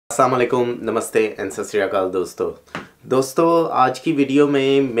अस्सलाम वालेकुम, नमस्ते एंड सत श्री अकाल दोस्तों आज की वीडियो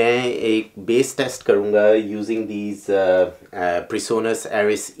में मैं एक बेस टेस्ट करूंगा using these Presonus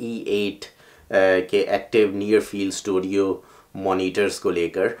Eris E8 के active near field studio monitors को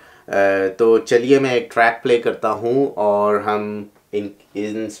लेकर। तो चलिए मैं एक ट्रैक प्ले करता हूं और हम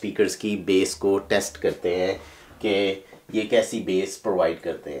इन स्पीकर्स की बेस को टेस्ट करते हैं कि ये कैसी बेस प्रोवाइड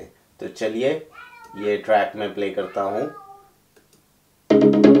करते हैं। तो चलिए ये ट्रैक मैं प्ले करता हूं।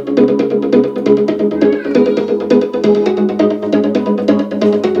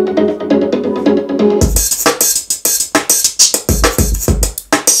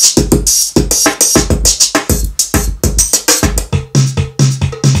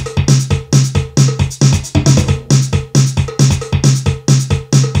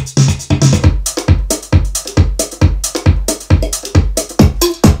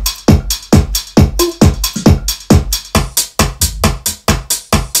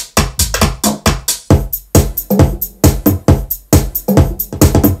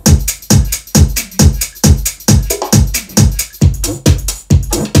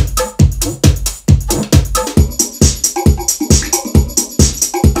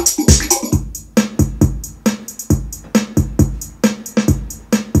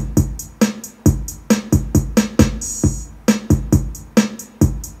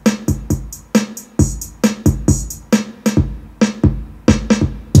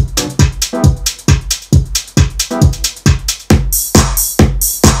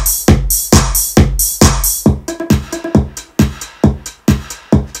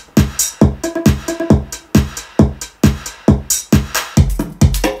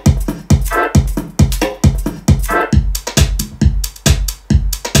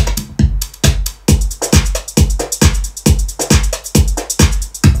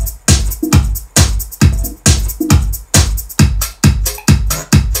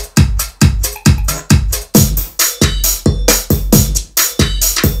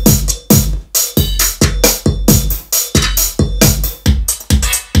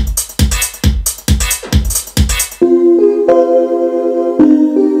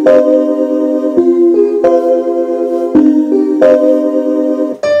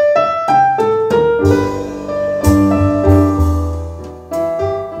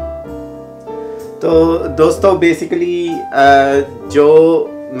 तो दोस्तों बेसिकली जो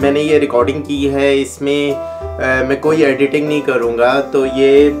मैंने ये रिकॉर्डिंग की है इसमें मैं कोई एडिटिंग नहीं करूँगा। तो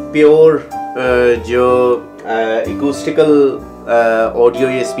ये प्योर जो एकूस्टिकल ऑडियो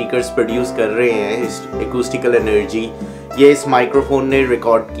ये स्पीकर्स प्रोड्यूस कर रहे हैं, इस एकूस्टिकल एनर्जी ये इस माइक्रोफोन ने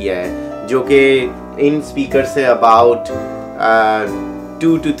रिकॉर्ड किया है, जो कि इन speaker say about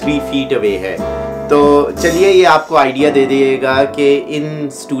 2 to 3 feet away है। तो चलिए ये आपको आइडिया दे देगा कि इन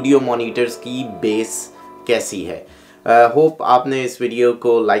स्टूडियो मॉनिटर्स की बेस कैसी है। होप आपने इस वीडियो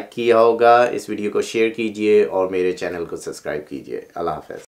को लाइक किया होगा। इस वीडियो को शेयर कीजिए और मेरे चैनल को सब्सक्राइब कीजिए। अल्लाह हाफ़िज़।